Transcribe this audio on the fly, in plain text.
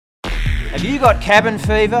Have you got cabin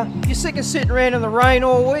fever? You sick of sitting around in the rain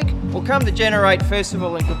all week? Well, come to Generate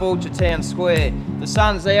Festival in Caboolture Town Square. The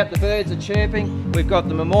sun's out, the birds are chirping. We've got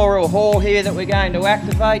the Memorial Hall here that we're going to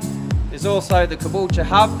activate. There's also the Caboolture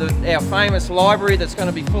Hub, our famous library that's going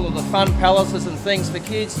to be full of the fun palaces and things for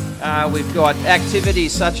kids. We've got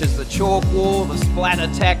activities such as the chalk wall, the splat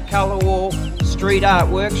attack colour wall, street art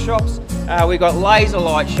workshops. We've got laser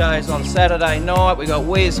light shows on Saturday night. We've got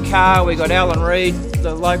Wes Carr, we've got Alan Reid,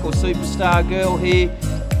 the local superstar girl here.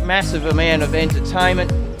 Massive amount of entertainment,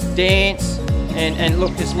 dance, and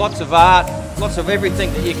look, there's lots of art, lots of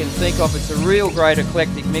everything that you can think of. It's a real great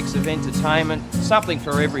eclectic mix of entertainment, something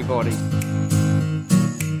for everybody.